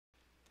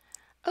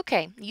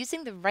Okay,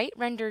 using the right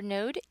render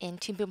node in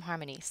Toonboom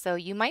Harmony. So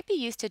you might be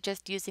used to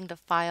just using the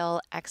file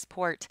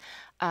export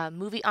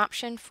movie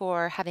option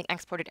for having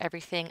exported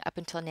everything up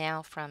until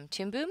now from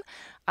Toonboom.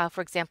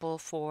 For example,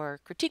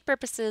 for critique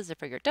purposes or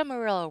for your demo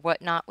reel or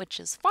whatnot, which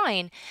is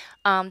fine.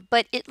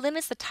 But it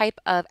limits the type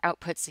of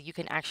outputs that you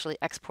can actually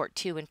export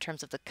to in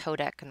terms of the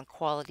codec and the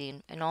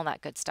quality and all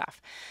that good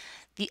stuff.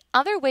 The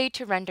other way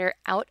to render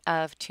out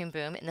of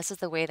Toonboom, and this is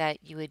the way that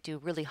you would do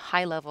really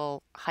high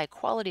level, high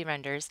quality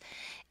renders,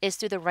 is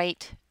through the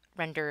right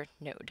render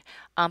node.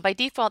 By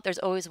default, there's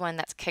always one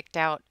that's kicked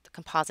out, the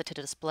composite to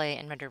display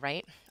and render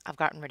right. I've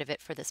gotten rid of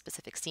it for this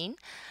specific scene.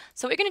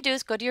 So what you're going to do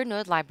is go to your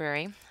node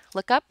library,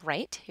 look up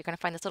right. You're going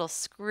to find this little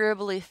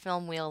scribbly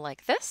film wheel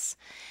like this.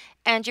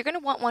 And you're going to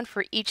want one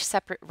for each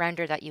separate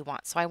render that you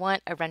want. So I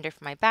want a render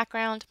for my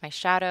background, my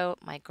shadow,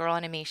 my girl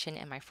animation,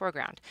 and my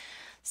foreground.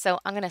 So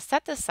I'm going to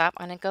set this up.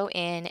 I'm going to go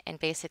in and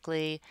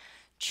basically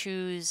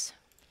choose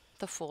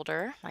the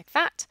folder like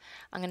that.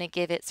 I'm going to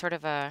give it sort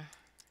of a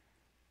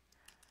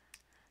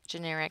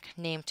generic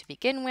name to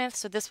begin with.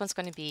 So this one's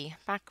going to be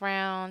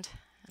background,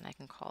 and I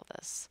can call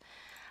this.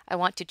 I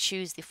want to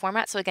choose the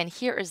format. So again,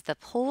 here is the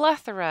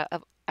plethora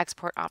of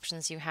export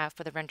options you have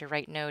for the render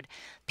right node.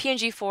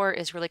 PNG4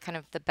 is really kind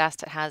of the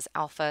best. It has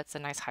alpha. It's a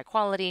nice high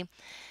quality.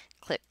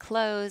 Click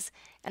close.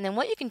 And then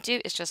what you can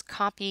do is just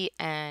copy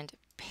and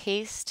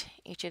paste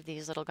each of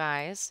these little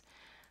guys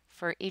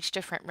for each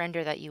different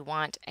render that you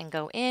want and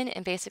go in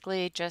and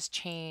basically just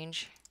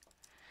change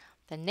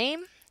the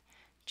name,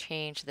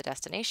 change the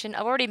destination.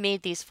 I've already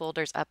made these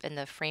folders up in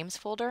the frames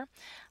folder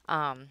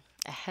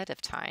ahead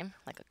of time,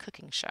 like a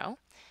cooking show.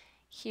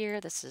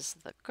 Here, this is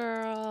the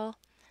girl.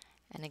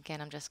 And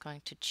again, I'm just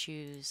going to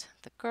choose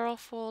the girl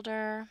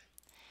folder.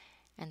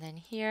 And then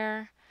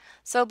here.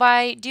 So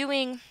by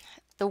doing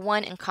the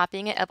one and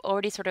copying it, I've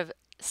already sort of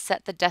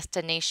set the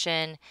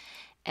destination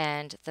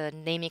and the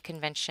naming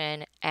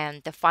convention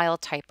and the file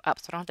type up,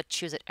 so I don't have to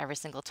choose it every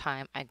single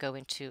time I go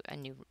into a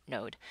new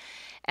node.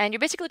 And you're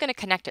basically going to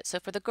connect it. So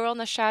for the girl in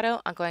the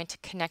shadow, I'm going to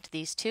connect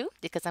these two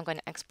because I'm going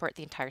to export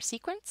the entire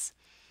sequence.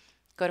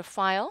 Go to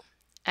File,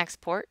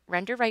 Export,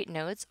 Render Right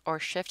Nodes, or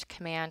Shift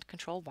Command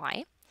Control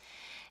Y.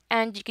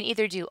 And you can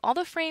either do all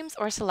the frames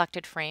or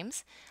selected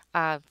frames.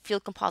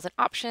 Field composite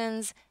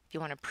options. If you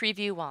want to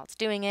preview while it's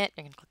doing it,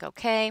 you can click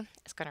OK.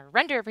 It's going to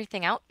render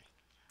everything out,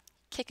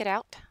 kick it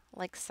out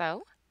like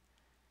so.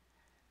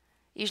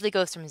 Usually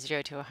goes from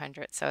 0 to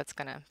 100, so it's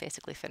going to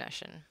basically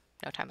finish in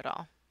no time at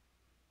all.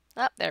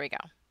 Oh, there we go.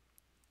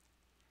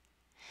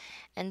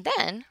 And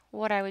then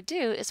what I would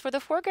do is for the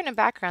foreground and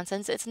background,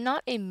 since it's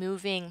not a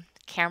moving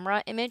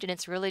camera image and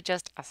it's really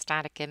just a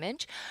static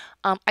image,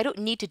 I don't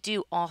need to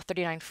do all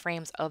 39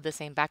 frames of the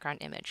same background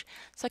image.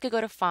 So I could go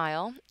to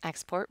File,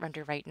 Export,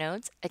 Render Right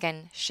Nodes.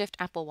 Again, Shift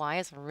Apple Y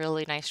is a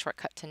really nice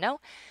shortcut to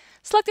know.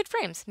 Selected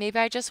frames. Maybe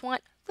I just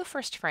want the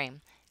first frame.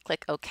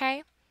 Click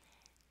OK.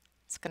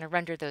 It's going to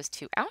render those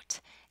two out.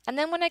 And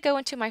then when I go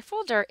into my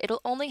folder,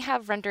 it'll only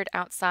have rendered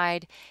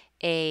outside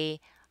a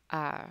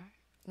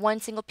one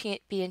single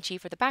PNG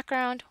for the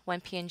background,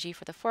 one PNG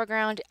for the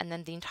foreground, and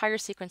then the entire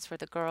sequence for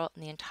the girl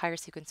and the entire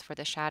sequence for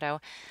the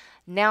shadow.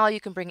 Now you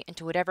can bring it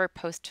into whatever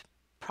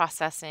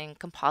post-processing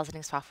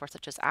compositing software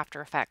such as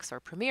After Effects or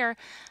Premiere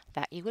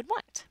that you would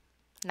want.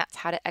 And that's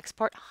how to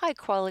export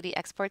high-quality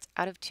exports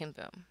out of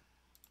Toonboom.